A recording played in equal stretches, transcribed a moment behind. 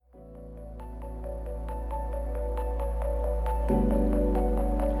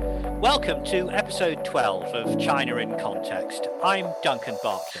Welcome to episode 12 of China in Context. I'm Duncan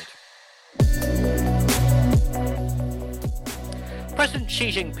Bartlett. President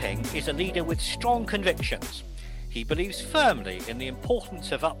Xi Jinping is a leader with strong convictions. He believes firmly in the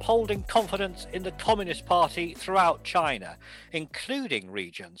importance of upholding confidence in the Communist Party throughout China, including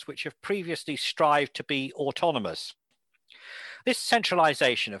regions which have previously strived to be autonomous. This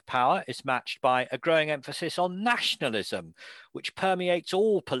centralisation of power is matched by a growing emphasis on nationalism, which permeates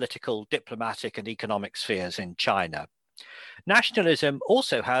all political, diplomatic and economic spheres in China. Nationalism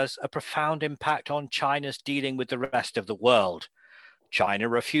also has a profound impact on China's dealing with the rest of the world. China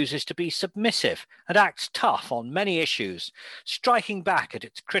refuses to be submissive and acts tough on many issues, striking back at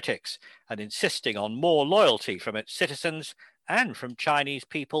its critics and insisting on more loyalty from its citizens and from Chinese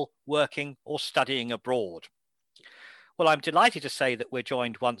people working or studying abroad. Well, I'm delighted to say that we're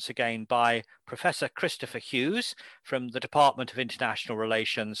joined once again by Professor Christopher Hughes from the Department of International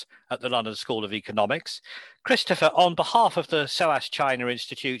Relations at the London School of Economics. Christopher, on behalf of the SOAS China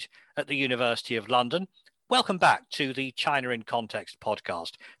Institute at the University of London, welcome back to the China in Context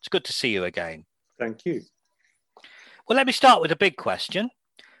podcast. It's good to see you again. Thank you. Well, let me start with a big question.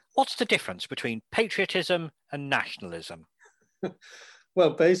 What's the difference between patriotism and nationalism?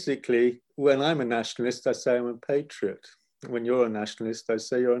 Well, basically, when I'm a nationalist, I say I'm a patriot. When you're a nationalist, I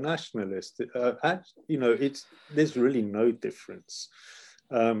say you're a nationalist. There's really no difference.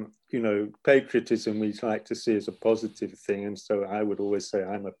 Patriotism we like to see as a positive thing, and so I would always say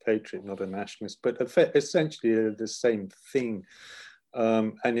I'm a patriot, not a nationalist. But essentially, they're the same thing.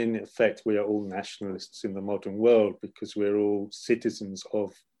 And in effect, we are all nationalists in the modern world because we're all citizens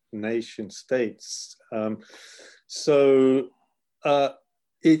of nation states.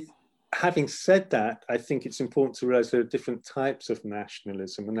 Having said that, I think it's important to realize there are different types of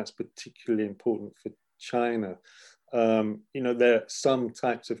nationalism, and that's particularly important for China. There are some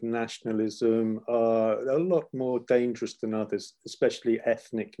types of nationalism are a lot more dangerous than others, especially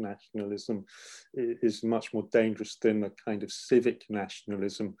ethnic nationalism is much more dangerous than a kind of civic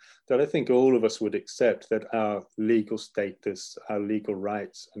nationalism that I think all of us would accept, that our legal status, our legal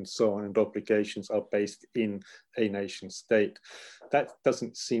rights and so on and obligations are based in a nation state. That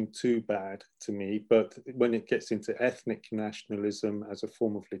doesn't seem too bad to me, but when it gets into ethnic nationalism as a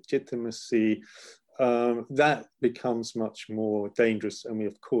form of legitimacy, that becomes much more dangerous. And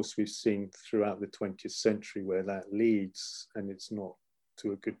we've seen throughout the 20th century where that leads, and it's not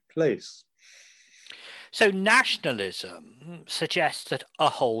to a good place. So nationalism suggests that a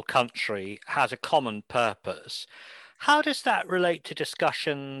whole country has a common purpose. How does that relate to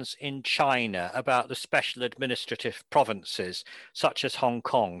discussions in China about the special administrative provinces, such as Hong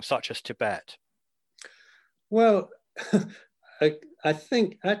Kong, such as Tibet? Well, I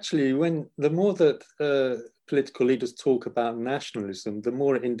think actually the more that political leaders talk about nationalism, the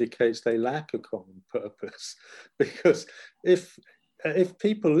more it indicates they lack a common purpose. Because if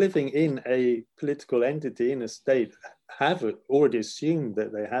people living in a political entity, in a state, have already assumed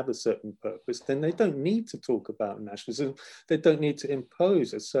that they have a certain purpose, then they don't need to talk about nationalism. They don't need to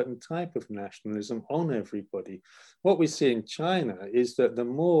impose a certain type of nationalism on everybody. What we see in China is that the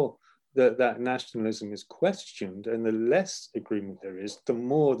more that nationalism is questioned and the less agreement there is, the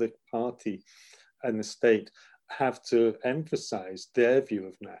more the party and the state have to emphasize their view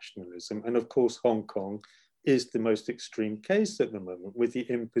of nationalism. And of course, Hong Kong is the most extreme case at the moment, with the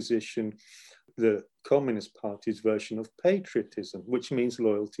imposition, the Communist Party's version of patriotism, which means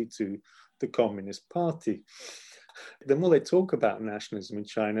loyalty to the Communist Party. The more they talk about nationalism in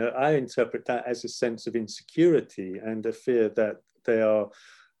China, I interpret that as a sense of insecurity and a fear that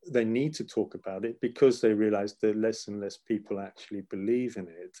they need to talk about it because they realize that less and less people actually believe in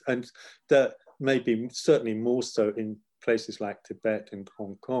it. And that may be certainly more so in places like Tibet and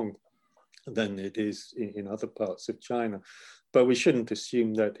Hong Kong than it is in other parts of China. But we shouldn't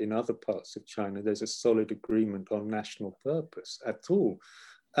assume that in other parts of China there's a solid agreement on national purpose at all.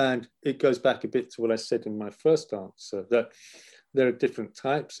 And it goes back a bit to what I said in my first answer, that there are different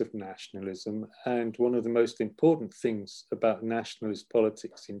types of nationalism. And one of the most important things about nationalist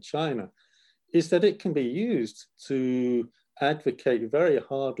politics in China is that it can be used to advocate very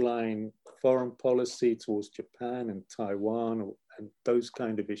hardline foreign policy towards Japan and Taiwan and those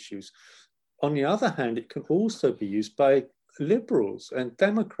kind of issues. On the other hand, it can also be used by liberals and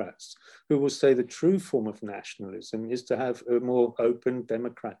Democrats who will say the true form of nationalism is to have a more open,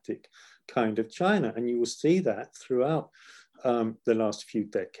 democratic kind of China. And you will see that throughout the last few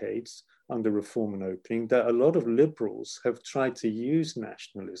decades under reform and opening, that a lot of liberals have tried to use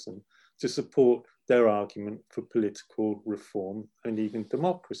nationalism to support their argument for political reform and even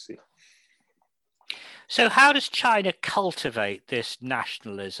democracy. So how does China cultivate this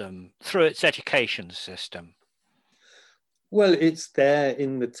nationalism through its education system? Well, it's there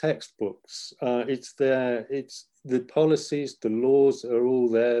in the textbooks. It's there. It's the policies, the laws are all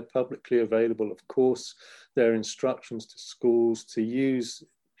there, publicly available. Of course, there are instructions to schools to use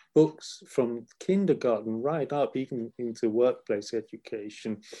books from kindergarten right up even into workplace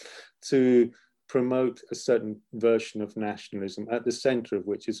education to promote a certain version of nationalism, at the center of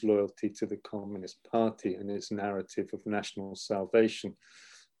which is loyalty to the Communist Party and its narrative of national salvation.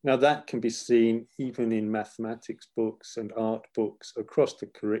 Now, that can be seen even in mathematics books and art books across the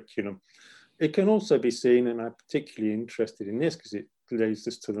curriculum. It can also be seen, and I'm particularly interested in this because it leads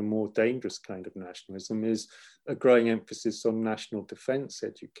us to the more dangerous kind of nationalism, is a growing emphasis on national defense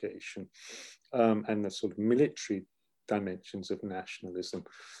education and the sort of military dimensions of nationalism.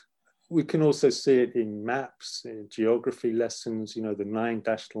 We can also see it in maps, in geography lessons. You know, the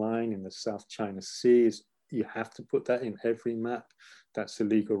 9-dashed line in the South China Sea is, you have to put that in every map. That's a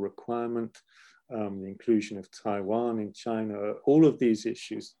legal requirement. The inclusion of Taiwan in China, all of these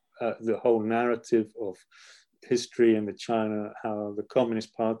issues, the whole narrative of history in the China, how the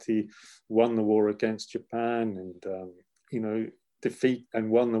Communist Party won the war against Japan and, defeat and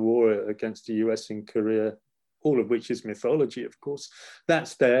won the war against the US in Korea, all of which is mythology, of course.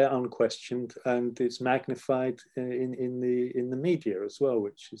 That's there, unquestioned, and it's magnified in the media as well,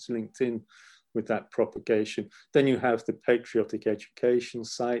 which is linked in with that propagation. Then you have the patriotic education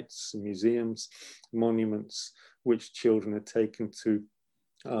sites, museums, monuments, which children are taken to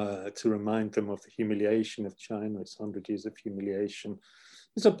remind them of the humiliation of China, its 100 years of humiliation.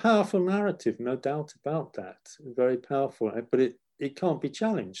 It's a powerful narrative, no doubt about that, very powerful, but it can't be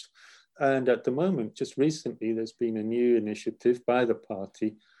challenged. And at the moment, just recently, there's been a new initiative by the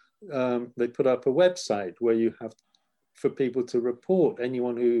party. They put up a website where you have for people to report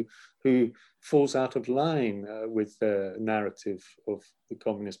anyone who falls out of line with the narrative of the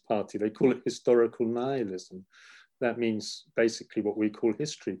Communist Party. They call it historical nihilism. That means basically what we call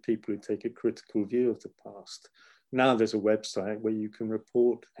history, people who take a critical view of the past. Now there's a website where you can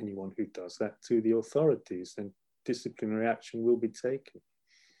report anyone who does that to the authorities, and disciplinary action will be taken.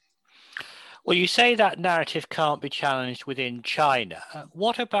 Well, you say that narrative can't be challenged within China.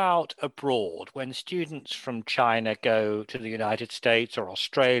 What about abroad, when students from China go to the United States or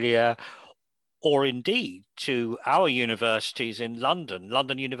Australia, or indeed to our universities in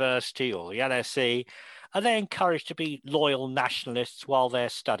London University or the LSE? Are they encouraged to be loyal nationalists while they're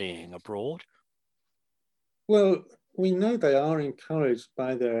studying abroad? Well, we know they are encouraged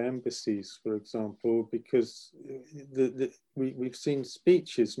by their embassies, for example, because we've seen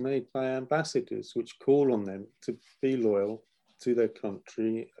speeches made by ambassadors which call on them to be loyal to their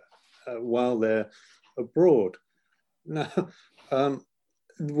country while they're abroad. Now,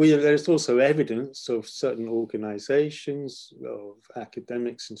 there's also evidence of certain organizations, of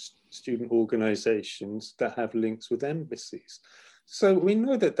academics and student organizations that have links with embassies. So we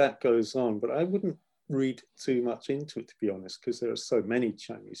know that that goes on, but I wouldn't read too much into it, to be honest, because there are so many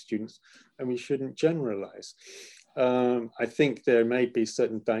Chinese students and we shouldn't generalize. I think there may be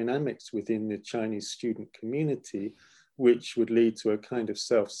certain dynamics within the Chinese student community which would lead to a kind of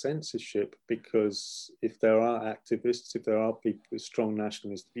self-censorship, because if there are activists, if there are people with strong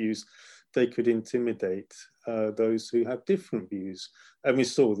nationalist views, they could intimidate those who have different views. And we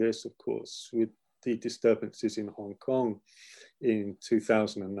saw this, of course, with the disturbances in Hong Kong in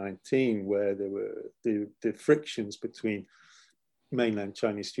 2019, where there were the frictions between mainland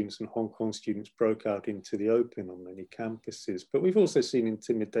Chinese students and Hong Kong students broke out into the open on many campuses. But we've also seen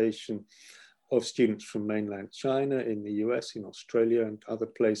intimidation of students from mainland China in the US, in Australia and other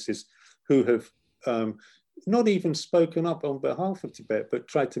places, who have not even spoken up on behalf of Tibet, but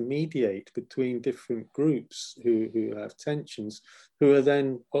tried to mediate between different groups who have tensions, who are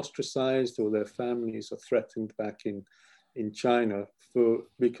then ostracized, or their families are threatened back in China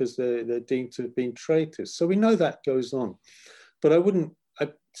because they're deemed to have been traitors. So we know that goes on. But I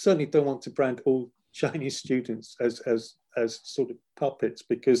certainly don't want to brand all Chinese students as sort of puppets,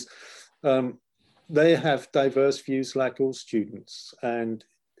 because they have diverse views like all students, and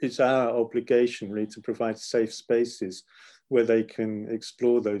it's our obligation really to provide safe spaces where they can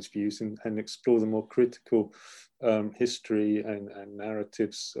explore those views and explore the more critical history and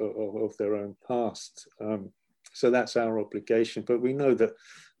narratives of their own past. So that's our obligation. But we know that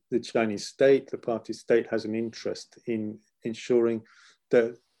the Chinese state, the party state, has an interest in ensuring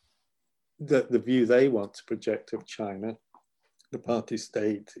that the view they want to project of China, the party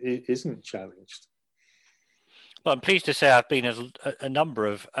state, isn't challenged. Well, I'm pleased to say I've been at a number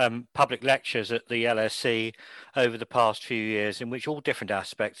of public lectures at the LSE over the past few years, in which all different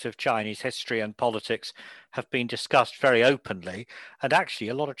aspects of Chinese history and politics have been discussed very openly. And actually,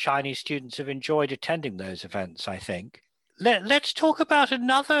 a lot of Chinese students have enjoyed attending those events, I think. Let's talk about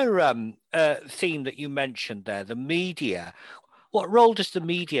another theme that you mentioned there, the media. What role does the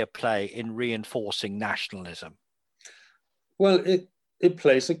media play in reinforcing nationalism? Well, it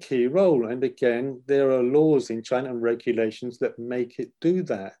plays a key role. And again, there are laws in China and regulations that make it do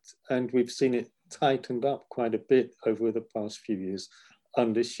that. And we've seen it tightened up quite a bit over the past few years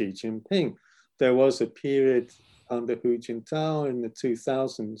under Xi Jinping. There was a period under Hu Jintao in the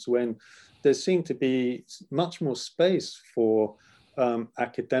 2000s when there seemed to be much more space for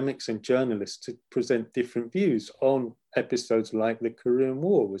academics and journalists to present different views on episodes like the Korean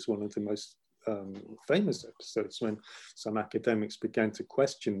War was one of the most famous episodes, when some academics began to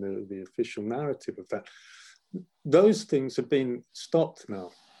question the official narrative of that. Those things have been stopped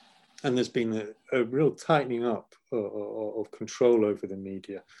now, and there's been a real tightening up of control over the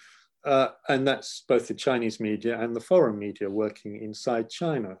media. And that's both the Chinese media and the foreign media working inside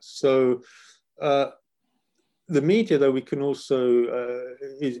China. So the media, though, we can also,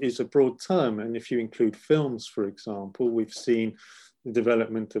 is a broad term. And if you include films, for example, we've seen the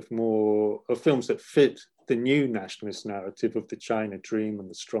development of more of films that fit the new nationalist narrative of the China dream and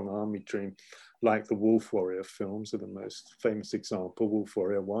the strong army dream, like the Wolf Warrior films are the most famous example, Wolf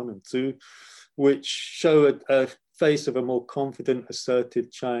Warrior 1 and 2, which show a face of a more confident,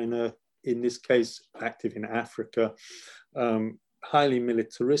 assertive China, in this case, active in Africa, highly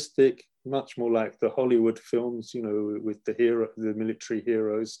militaristic, much more like the Hollywood films, you know, with the military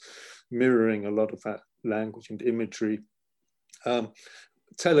heroes, mirroring a lot of that language and imagery.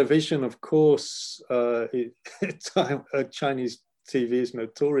 Television, of course, Chinese TV is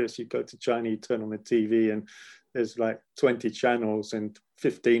notorious. You go to China, you turn on the TV, and there's like 20 channels, and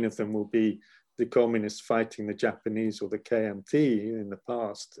 15 of them will be the communists fighting the Japanese or the KMT in the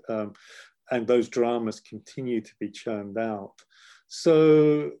past. And those dramas continue to be churned out.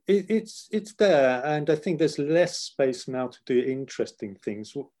 So it's there, and I think there's less space now to do interesting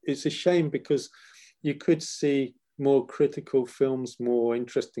things. It's a shame because you could see more critical films, more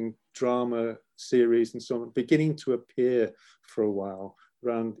interesting drama series and so on, beginning to appear for a while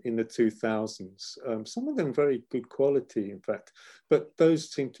around in the 2000s. Some of them very good quality, in fact, but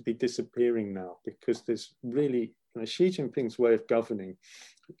those seem to be disappearing now because there's really, Xi Jinping's way of governing,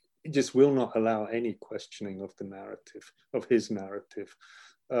 it just will not allow any questioning of the narrative, of his narrative.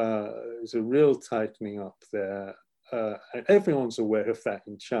 There's a real tightening up there. And everyone's aware of that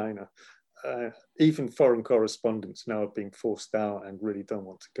in China. Even foreign correspondents now are being forced out and really don't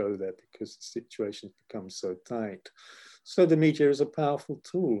want to go there because the situation's become so tight. So the media is a powerful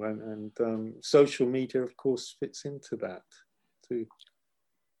tool, and social media, of course, fits into that too.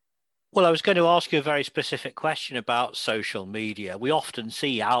 Well, I was going to ask you a very specific question about social media. We often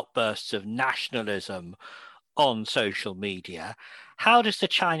see outbursts of nationalism on social media. How does the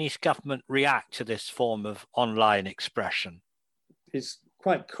Chinese government react to this form of online expression? It's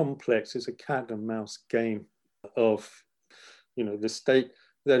quite complex. It's a cat and mouse game of, the state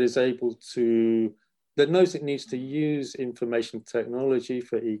that is able to, that knows it needs to use information technology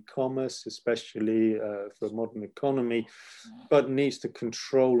for e-commerce, especially for modern economy, but needs to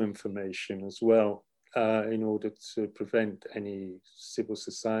control information as well in order to prevent any civil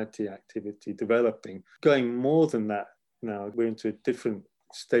society activity developing. Going more than that now, we're into a different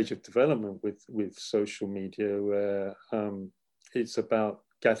stage of development with social media where it's about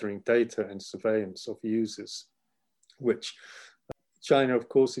gathering data and surveillance of users, which China, of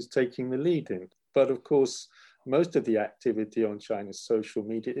course, is taking the lead in. But of course, most of the activity on China's social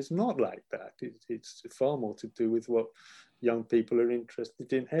media is not like that. It's far more to do with what young people are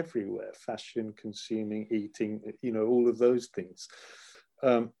interested in everywhere: fashion, consuming, eating, all of those things.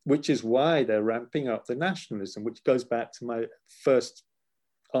 Which is why they're ramping up the nationalism, which goes back to my first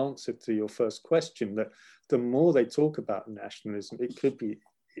answer to your first question, that the more they talk about nationalism, it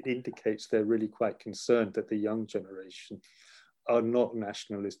indicates they're really quite concerned that the young generation are not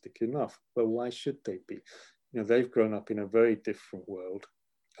nationalistic enough. But why should they be? They've grown up in a very different world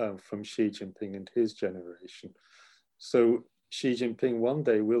from Xi Jinping and his generation. So Xi Jinping one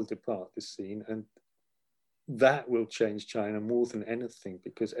day will depart the scene, and that will change China more than anything,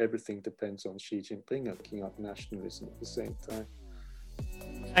 because everything depends on Xi Jinping opening up nationalism at the same time.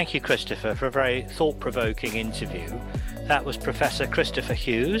 Thank you, Christopher, for a very thought-provoking interview. That was Professor Christopher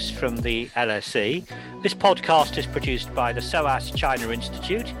Hughes from the LSE. This podcast is produced by the SOAS China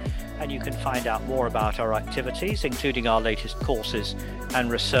Institute, and you can find out more about our activities, including our latest courses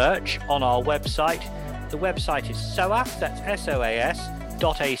and research, on our website, The website is SOAS, that's soas.ac.uk.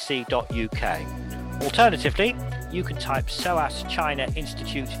 Alternatively, you can type SOAS China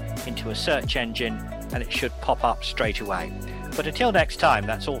Institute into a search engine and it should pop up straight away. But until next time,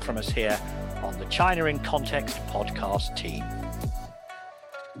 that's all from us here on the China in Context podcast team.